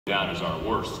down as our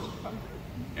worst.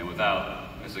 And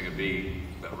without missing a beat,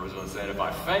 Roosevelt said, if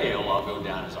I fail, I'll go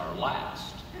down as our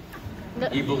last.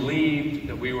 He believed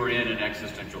that we were in an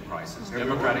existential crisis.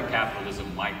 Democratic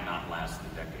capitalism might not last the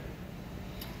decade.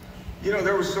 You know,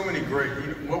 there were so many great,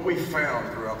 what we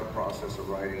found throughout the process of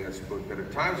writing this book, that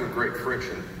at times of great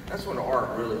friction, that's when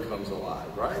art really comes alive,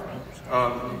 right?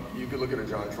 You could look at a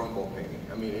John Trumbull painting.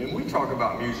 I mean, and we talk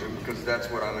about music because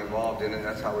that's what I'm involved in and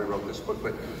that's how we wrote this book.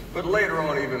 But later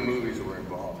on, even movies were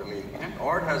involved. I mean,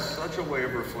 art has such a way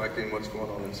of reflecting what's going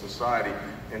on in society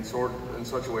and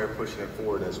such a way of pushing it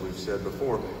forward, as we've said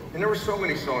before. And there were so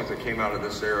many songs that came out of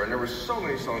this era, and there were so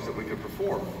many songs that we could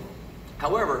perform.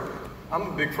 However, I'm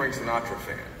a big Frank Sinatra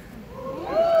fan.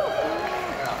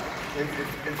 Yeah.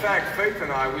 In fact, Faith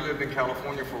and I, we lived in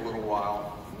California for a little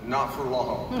while. Not for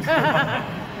long.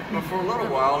 But for a little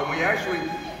while, and we actually,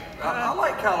 I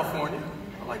like California.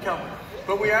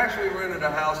 But we actually rented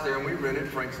a house there, and we rented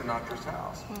Frank Sinatra's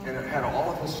house. And it had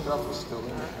all of his stuff was still in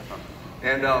it.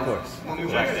 And when we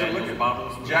went to look at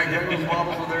bottles, Jack Daniels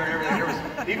bottles were there and everything.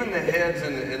 There was even the heads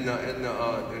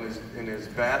in his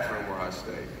bathroom where I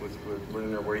stayed were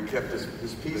in there, where he kept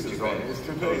his pieces on, his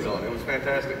toupees on. It was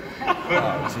fantastic.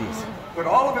 But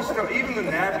all of his stuff, even the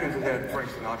napkins that had Frank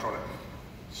Sinatra on it.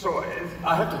 So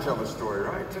I have to tell this story,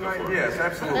 right? Tonight, yes,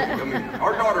 absolutely. I mean,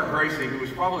 our daughter Gracie, who was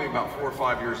probably about 4 or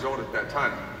 5 years old at that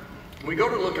time, we go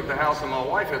to look at the house, and my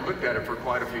wife had looked at it for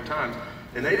quite a few times.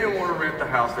 And they didn't want to rent the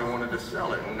house, they wanted to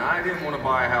sell it. And I didn't want to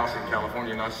buy a house in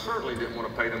California, and I certainly didn't want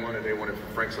to pay the money they wanted for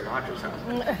Frank Sinatra's house.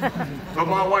 But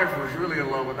my wife was really in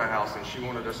love with the house, and she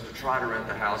wanted us to try to rent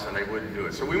the house, and they wouldn't do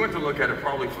it. So we went to look at it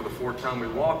probably for the 4th time. We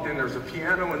walked in, there's a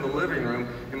piano in the living room,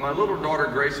 and my little daughter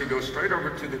Gracie goes straight over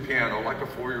to the piano, like a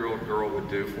 4-year-old girl would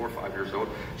do, 4 or 5 years old.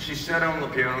 She sat on the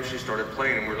piano, she started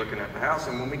playing, and we're looking at the house.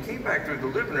 And when we came back through the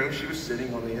living room, she was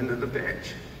sitting on the end of the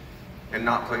bench and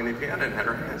not playing the piano and had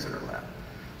her hands in her lap.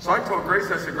 So I told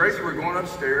Gracie, I said, Gracie, we're going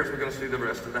upstairs. We're going to see the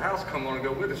rest of the house. Come on and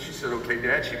go with us. She said, okay,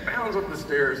 Dad. She bounds up the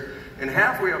stairs, and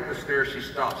halfway up the stairs, she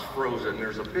stops frozen.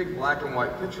 There's a big black and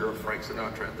white picture of Frank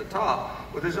Sinatra at the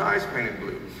top with his eyes painted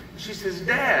blue. She says,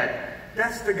 Dad,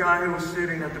 that's the guy who was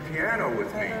sitting at the piano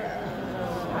with me.